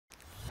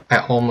I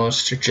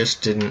almost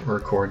just didn't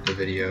record the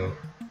video.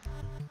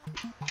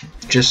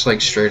 Just like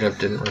straight up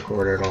didn't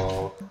record at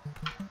all.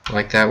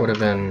 Like that would have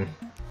been...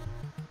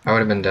 I would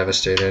have been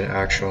devastated,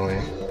 actually.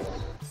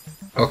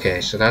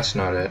 Okay, so that's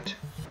not it.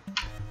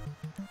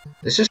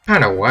 This is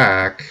kind of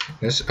whack.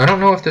 I don't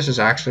know if this is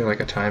actually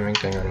like a timing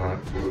thing or not.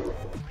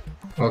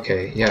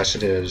 Okay, yes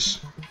it is.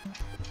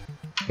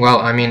 Well,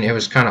 I mean, it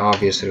was kind of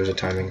obvious that it was a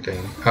timing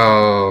thing.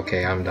 Oh,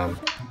 okay, I'm dumb.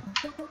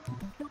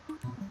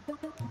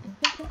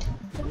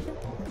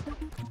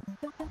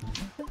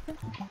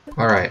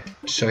 Alright,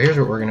 so here's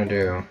what we're gonna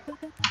do.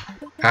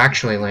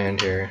 Actually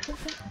land here.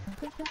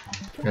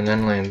 And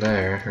then land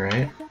there,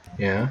 right?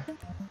 Yeah.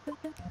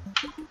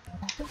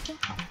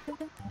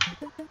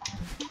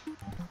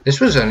 This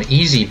was an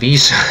easy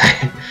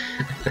B-side.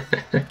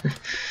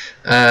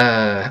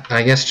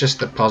 I guess just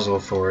the puzzle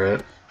for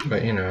it.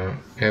 But, you know,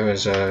 it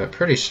was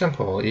pretty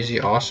simple. Easy,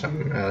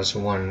 awesome, as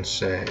one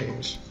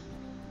says.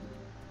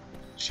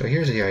 So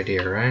here's the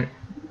idea, right?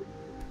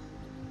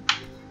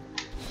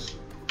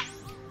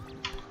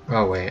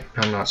 Oh wait,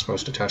 I'm not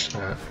supposed to touch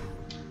that.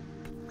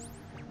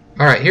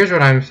 Alright, here's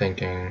what I'm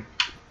thinking.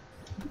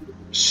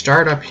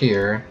 Start up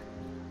here.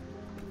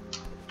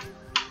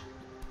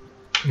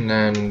 And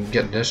then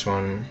get this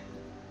one.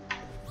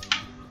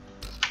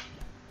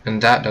 And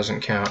that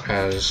doesn't count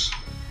as...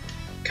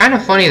 Kind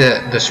of funny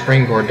that the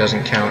springboard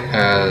doesn't count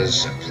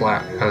as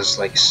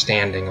like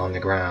standing on the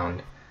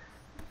ground.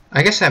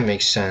 I guess that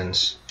makes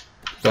sense.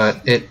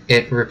 But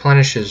it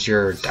replenishes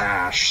your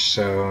dash,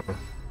 so...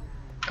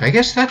 I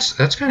guess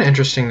that's kind of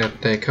interesting that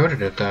they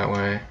coded it that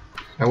way.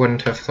 I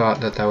wouldn't have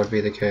thought that that would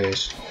be the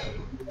case.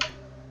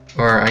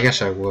 Or I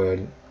guess I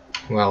would.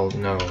 Well,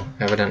 no.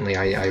 Evidently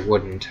I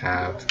wouldn't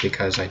have,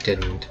 because I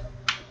didn't.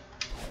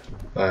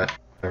 But,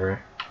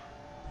 whatever.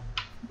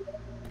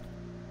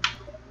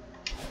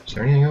 Is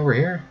there anything over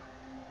here?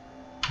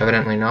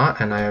 Evidently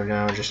not, and I have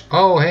now just...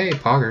 Oh, hey,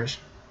 poggers.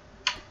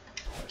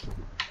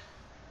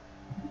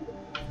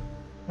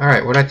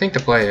 Alright, what I think the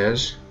play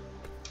is...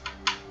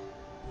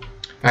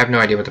 I have no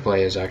idea what the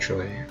play is,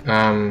 actually.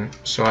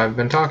 So I've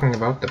been talking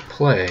about the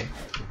play,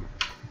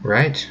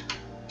 right?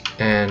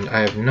 And I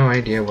have no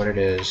idea what it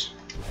is.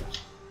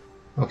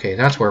 Okay,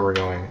 that's where we're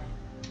going.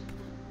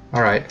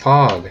 Alright,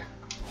 Pog.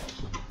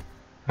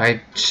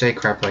 I say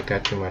crap like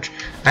that too much.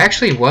 I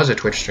actually was a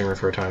Twitch streamer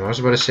for a time. I was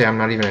about to say I'm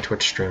not even a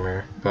Twitch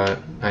streamer, but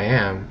I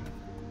am.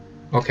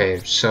 Okay,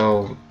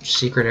 so,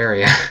 secret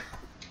area.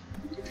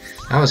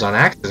 That was on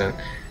accident.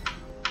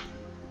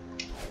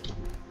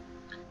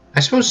 I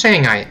suppose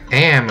saying I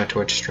am a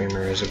Twitch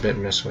streamer is a bit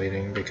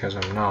misleading, because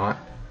I'm not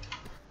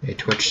a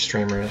Twitch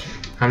streamer.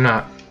 I'm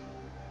not.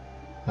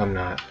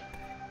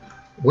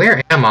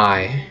 Where am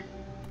I?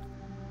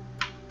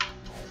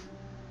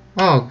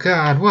 Oh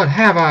god, what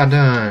have I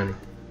done?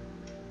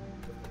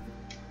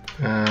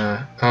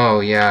 Oh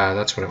yeah,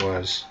 that's what it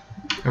was.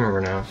 I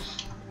remember now.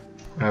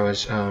 I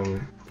was, how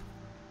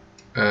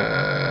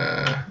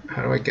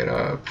do I get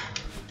up?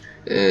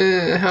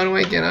 How do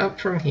I get up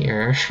from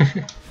here?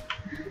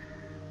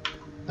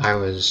 I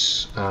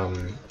was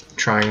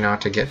trying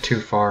not to get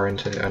too far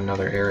into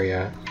another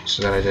area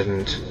so that I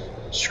didn't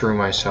screw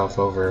myself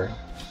over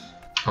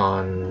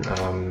on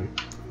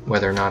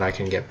whether or not I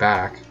can get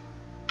back.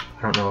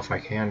 I don't know if I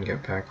can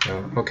get back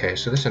though. Okay,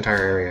 so this entire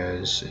area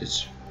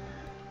is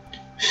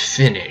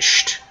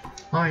finished.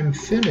 I'm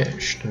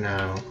finished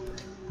now,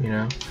 you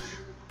know.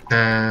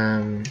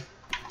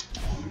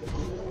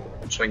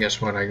 So I guess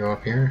what, I go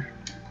up here?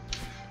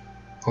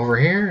 Over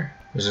here?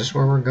 Is this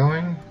where we're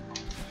going?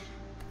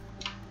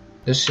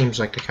 This seems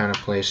like the kind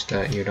of place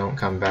that you don't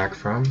come back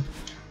from.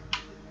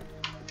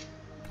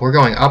 We're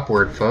going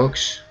upward,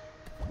 folks.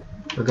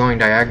 We're going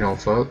diagonal,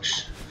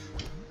 folks.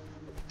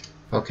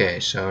 Okay,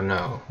 so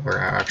no, we're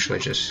actually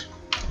just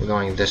we're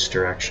going this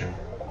direction.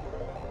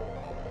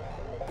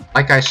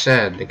 Like I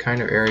said, the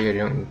kind of area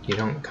you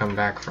don't come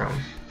back from.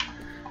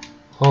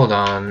 Hold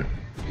on.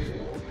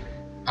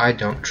 I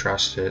don't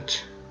trust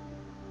it.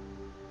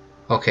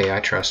 Okay, I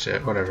trust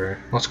it. Whatever.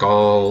 Let's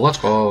go. Let's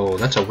go.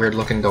 That's a weird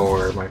looking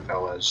door, my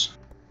fellas.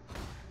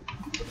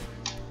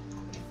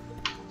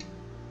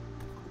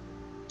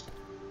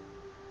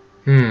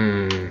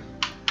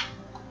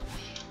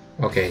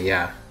 Okay,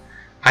 yeah.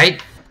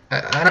 I've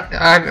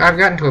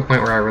gotten to a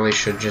point where I really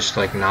should just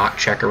like not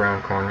check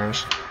around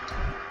corners.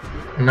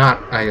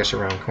 Not, I guess,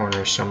 around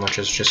corners so much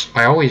as just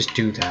I always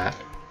do that,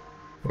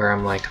 where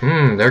I'm like,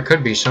 there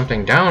could be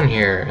something down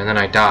here, and then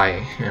I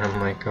die, and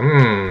I'm like,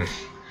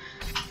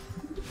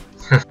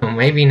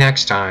 maybe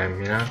next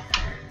time, you know.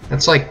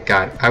 That's like,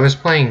 God, I was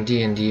playing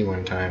D&D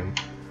one time,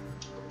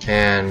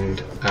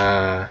 and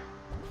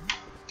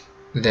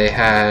they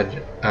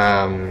had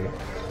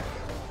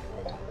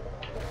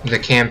the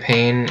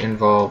campaign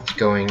involved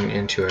going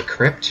into a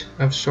crypt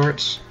of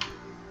sorts,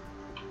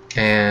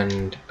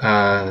 and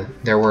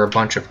there were a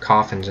bunch of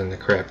coffins in the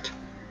crypt,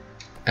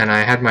 and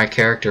I had my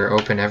character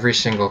open every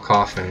single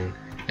coffin,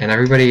 and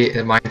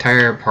everybody, my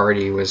entire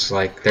party was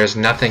like, there's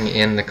nothing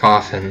in the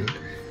coffin,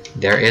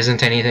 there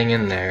isn't anything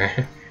in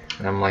there.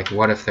 And I'm like,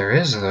 what if there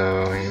is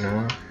though, you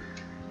know?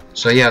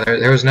 So yeah,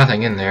 there was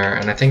nothing in there,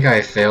 and I think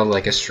I failed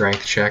like a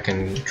strength check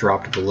and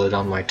dropped the lid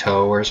on my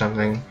toe or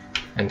something,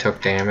 and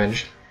took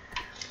damage.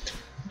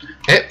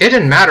 It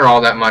didn't matter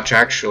all that much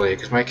actually,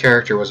 because my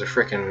character was a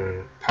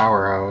freaking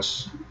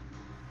powerhouse.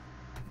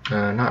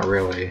 Not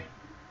really,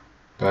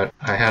 but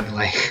I had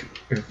like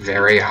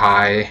very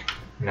high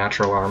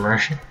natural armor,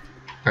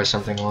 or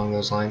something along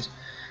those lines.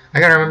 I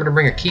gotta remember to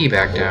bring a key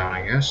back down,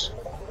 I guess.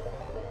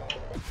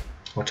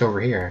 What's over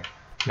here?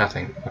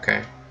 Nothing.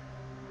 Okay.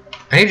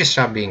 I need to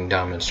stop being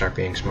dumb and start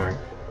being smart.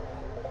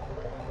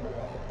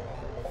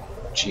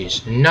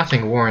 Jeez,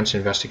 nothing warrants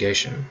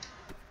investigation.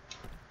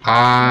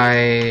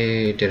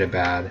 I did it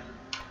bad.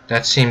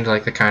 That seemed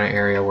like the kind of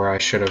area where I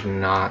should have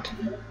not.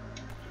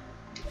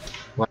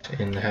 What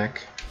in the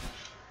heck?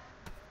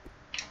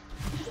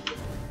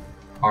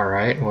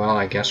 Alright, well,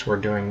 I guess we're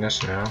doing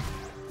this now.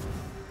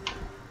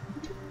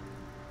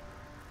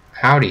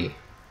 Howdy.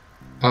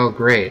 Oh,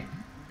 great.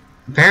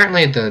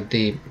 Apparently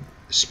the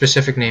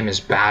specific name is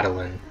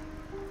Battling,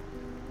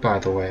 by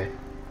the way,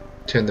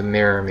 to the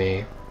mirror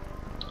me.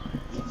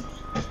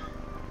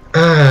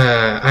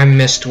 I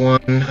missed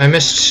one. I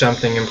missed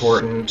something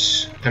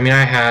important. I mean,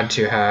 I had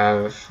to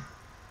have,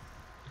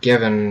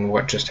 given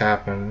what just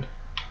happened.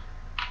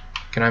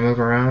 Can I move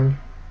around?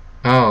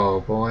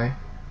 Oh, boy.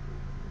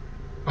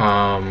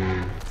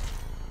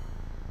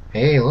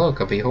 Hey, look,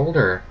 a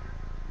beholder.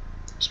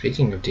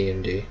 Speaking of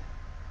D&D.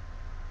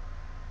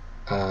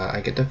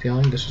 I get the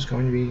feeling this is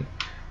going to be...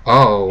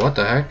 Oh, what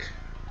the heck?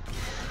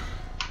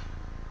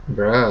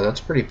 Bruh,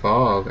 that's pretty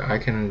pog. I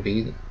can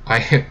be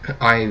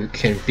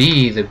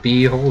the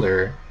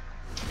beholder.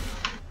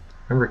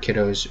 Remember,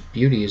 kiddos,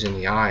 beauty is in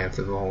the eye of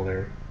the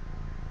beholder.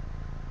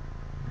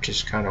 Which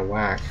is kind of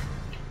whack.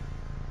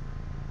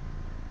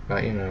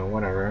 But, you know,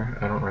 whatever.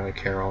 I don't really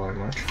care all that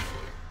much.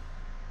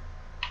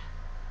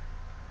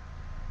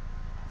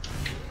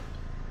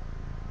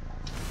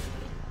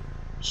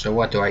 So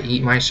what, do I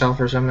eat myself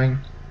or something?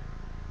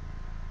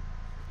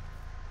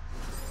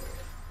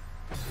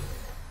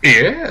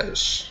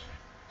 Yes,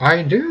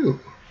 I do.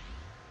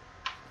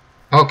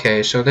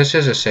 Okay, so this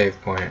is a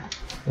save point.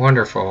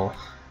 Wonderful.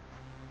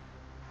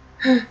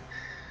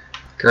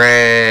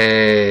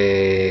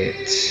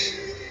 Great.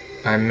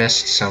 I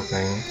missed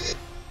something.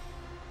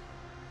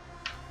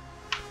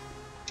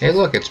 Hey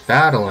look, it's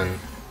Battling.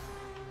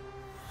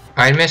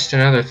 I missed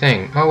another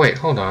thing. Oh wait,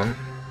 hold on.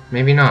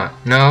 Maybe not.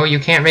 No, you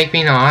can't make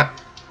me not.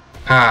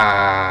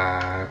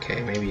 Ah,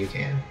 okay, maybe you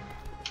can.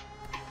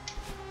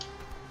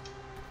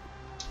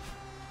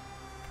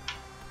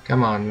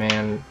 Come on,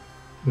 man.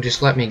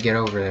 Just let me get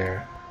over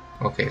there.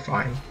 Okay,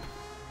 fine.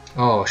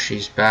 Oh,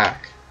 she's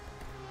back.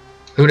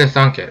 Who'da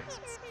thunk it?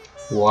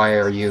 Why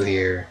are you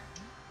here?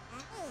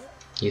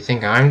 You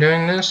think I'm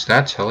doing this?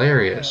 That's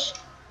hilarious.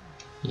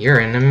 You're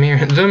in the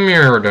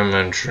mirror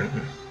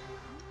dimension.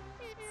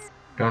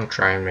 Don't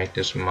try and make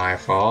this my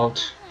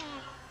fault.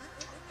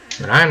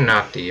 But I'm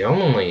not the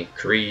only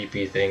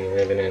creepy thing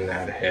living in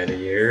that head of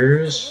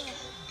yours.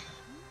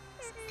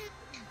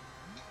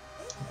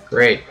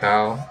 Great,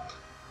 pal.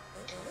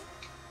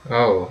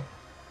 Oh.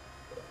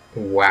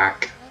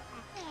 Whack.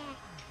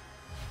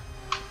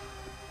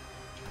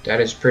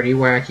 That is pretty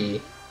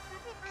wacky.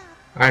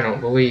 I don't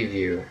believe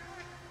you.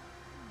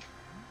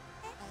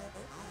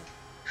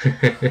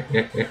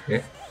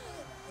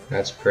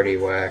 That's pretty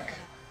whack.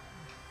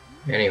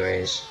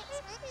 Anyways.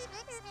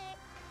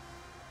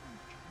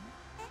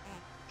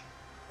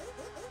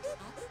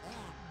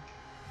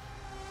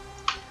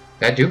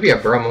 That do be a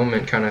bro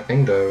moment kind of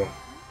thing though.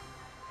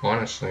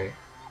 Honestly.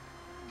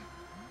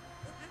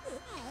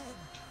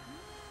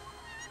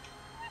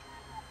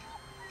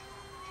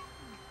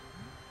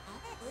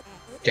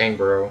 Dang,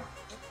 bro.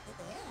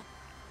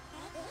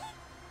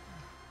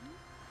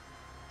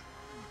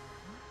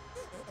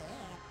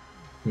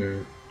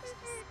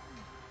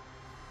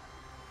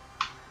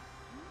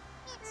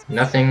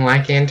 Nothing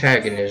like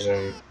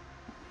antagonism.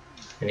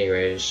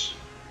 Anyways.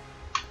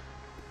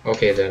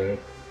 Okay then.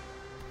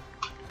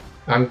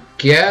 I'm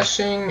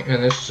guessing,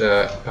 and this is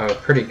a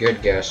pretty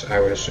good guess, I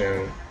would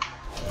assume,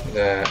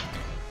 that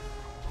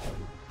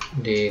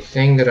the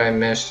thing that I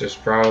missed is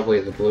probably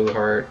the blue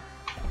heart.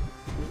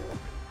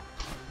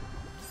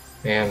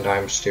 And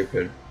I'm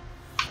stupid.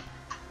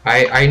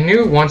 I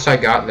knew once I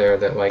got there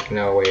that, like,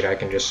 no, wait, I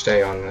can just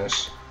stay on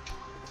this.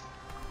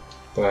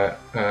 But,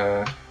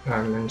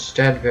 I'm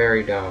instead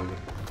very dumb.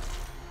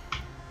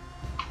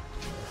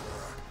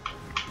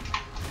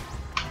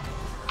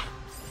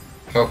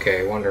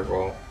 Okay,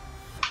 wonderful.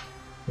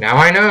 Now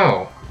I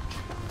know!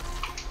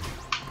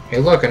 Hey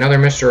look, another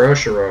Mr.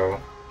 Oshiro.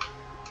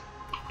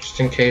 Just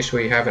in case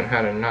we haven't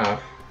had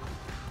enough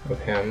of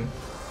him.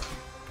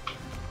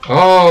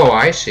 Oh,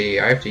 I see.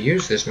 I have to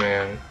use this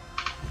man.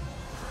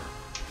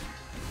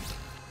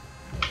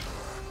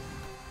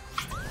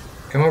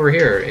 Come over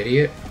here,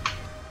 idiot.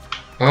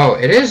 Oh,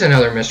 it is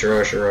another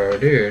Mr. Oshiro,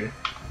 dude.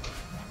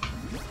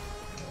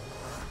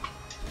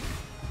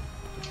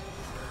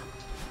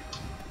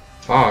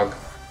 Fog.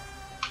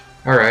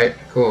 Alright,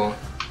 cool.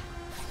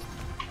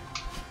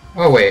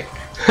 Oh, wait.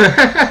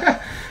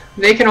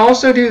 They can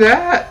also do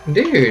that?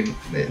 Dude,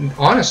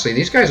 honestly,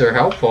 these guys are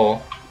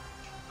helpful.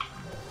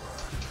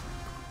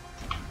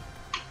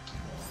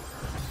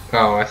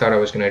 Oh, I thought I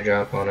was gonna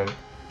jump on him.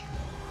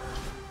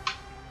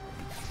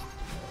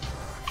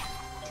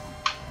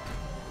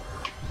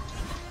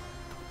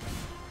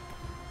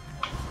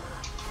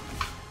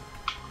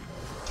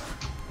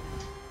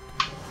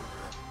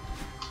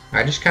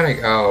 I just kind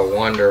of... Oh,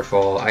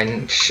 wonderful. I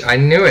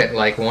knew it,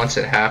 like, once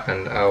it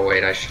happened. Oh,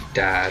 wait, I should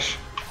dash.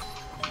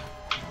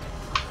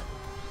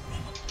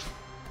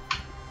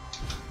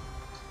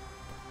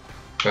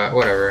 But,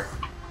 whatever.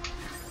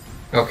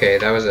 Okay,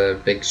 that was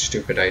a big,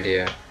 stupid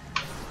idea.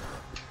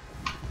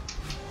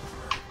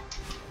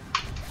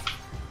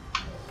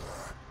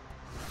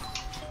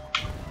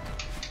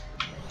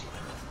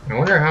 I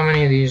wonder how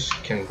many of these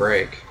can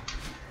break.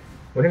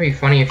 Wouldn't it be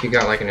funny if you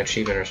got, like, an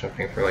achievement or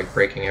something for, like,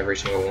 breaking every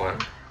single one?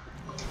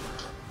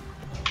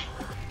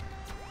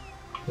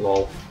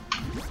 Lol.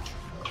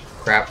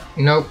 Crap.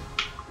 Nope.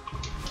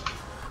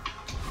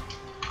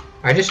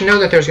 I just know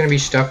that there's gonna be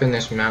stuff in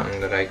this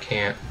mountain that I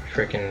can't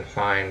frickin'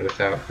 find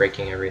without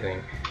breaking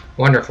everything.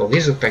 Wonderful.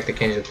 These look like the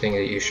kinds of things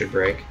that you should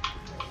break.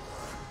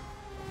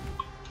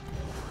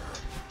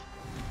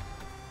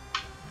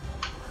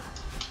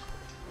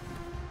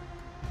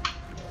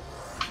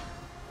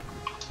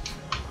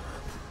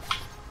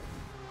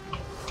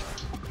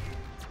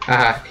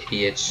 Haha,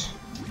 idiots.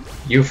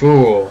 You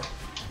fool!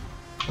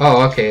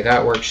 Oh, okay,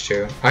 that works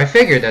too. I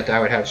figured that that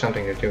would have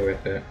something to do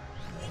with it.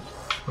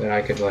 That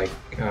I could, like,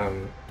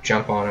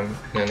 jump on them,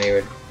 and then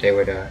they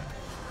would,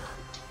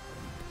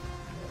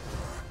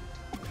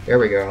 There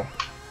we go.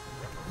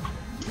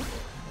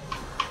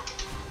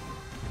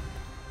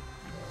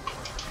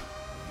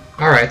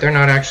 Alright, they're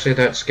not actually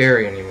that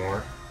scary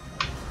anymore.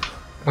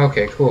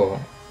 Okay, cool.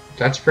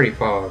 That's pretty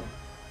pog.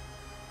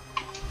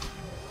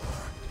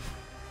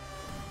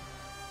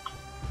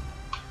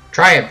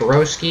 Try it,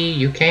 broski,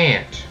 you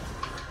can't.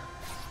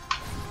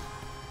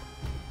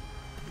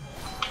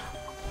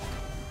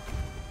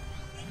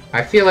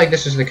 I feel like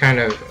this is the kind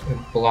of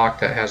block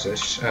that has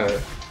this,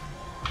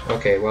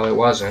 okay, well it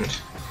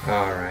wasn't.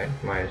 Alright,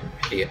 my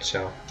idiot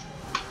self.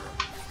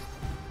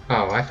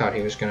 Oh, I thought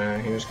he was gonna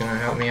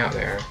help me out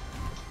there.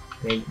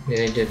 They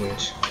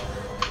didn't.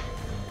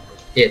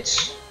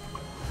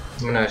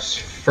 I'm gonna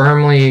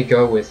firmly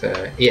go with,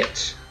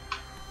 it.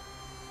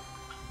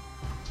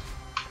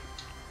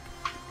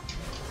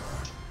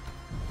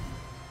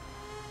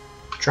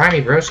 Try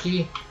me,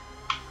 broski.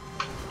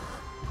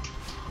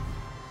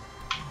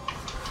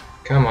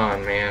 Come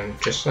on, man.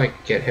 Just,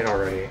 like, get hit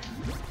already.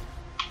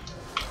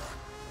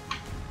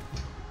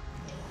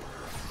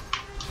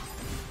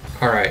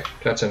 Alright,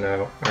 that's a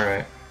no.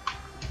 Alright.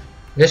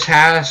 This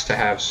has to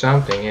have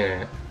something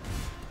in it.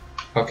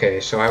 Okay,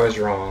 so I was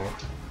wrong.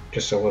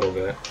 Just a little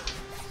bit.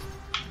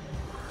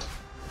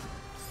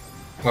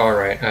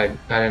 Alright, I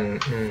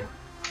didn't...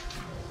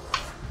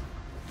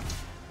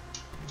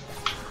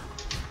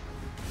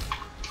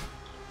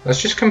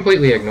 Let's just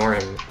completely ignore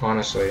him,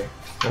 honestly.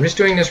 I'm just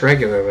doing this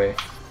regularly.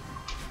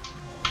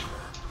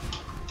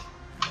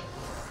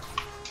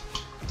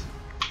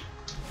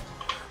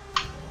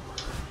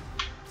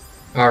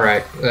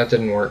 Alright, that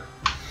didn't work.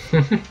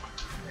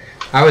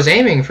 I was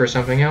aiming for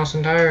something else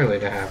entirely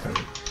to happen.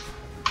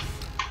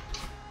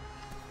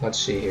 Let's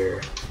see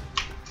here.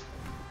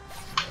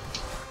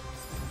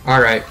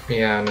 Alright,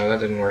 yeah, no, that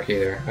didn't work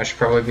either. I should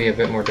probably be a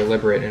bit more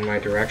deliberate in my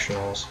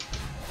directionals.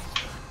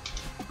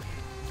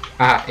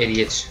 Ah,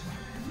 idiots.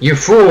 You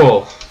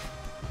fool!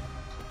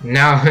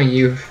 Now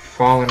you've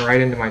fallen right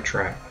into my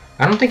trap.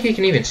 I don't think he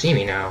can even see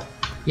me now.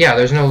 Yeah,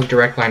 there's no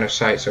direct line of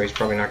sight, so he's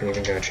probably not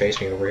even going to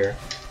chase me over here.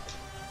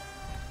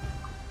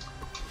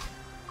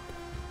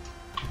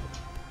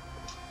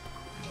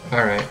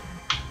 Alright.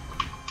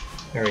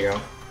 There we go.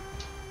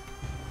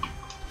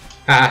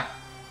 Ah!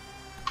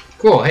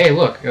 Cool, hey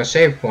look, a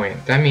save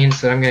point. That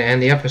means that I'm gonna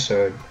end the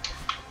episode.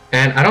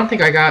 And I don't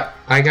think I got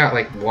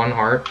like 1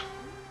 heart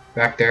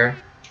back there.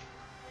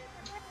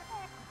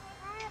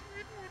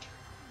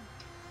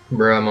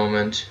 Bruh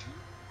moment.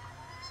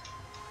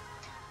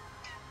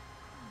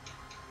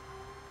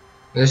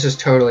 This is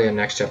totally a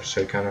next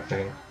episode kind of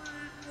thing.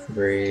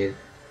 Breathe.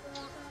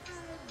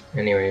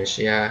 Anyways,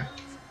 yeah.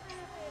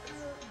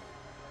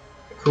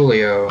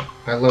 Coolio.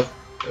 I love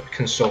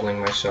consoling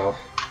myself.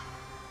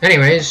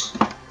 Anyways,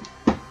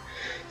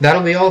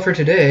 that'll be all for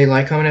today.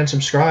 Like, comment, and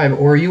subscribe,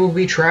 or you will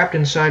be trapped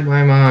inside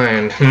my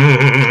mind.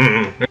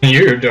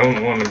 You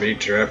don't want to be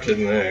trapped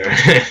in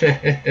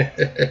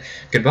there.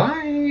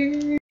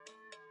 Goodbye!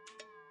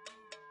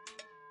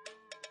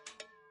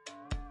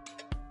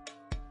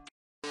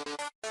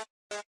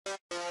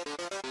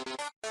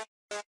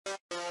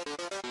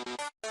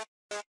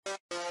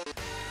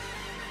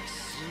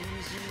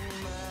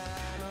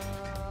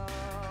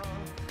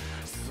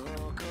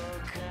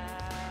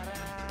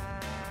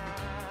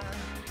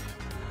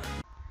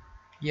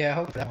 Yeah, I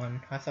hope that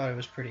one. I thought it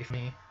was pretty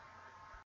funny.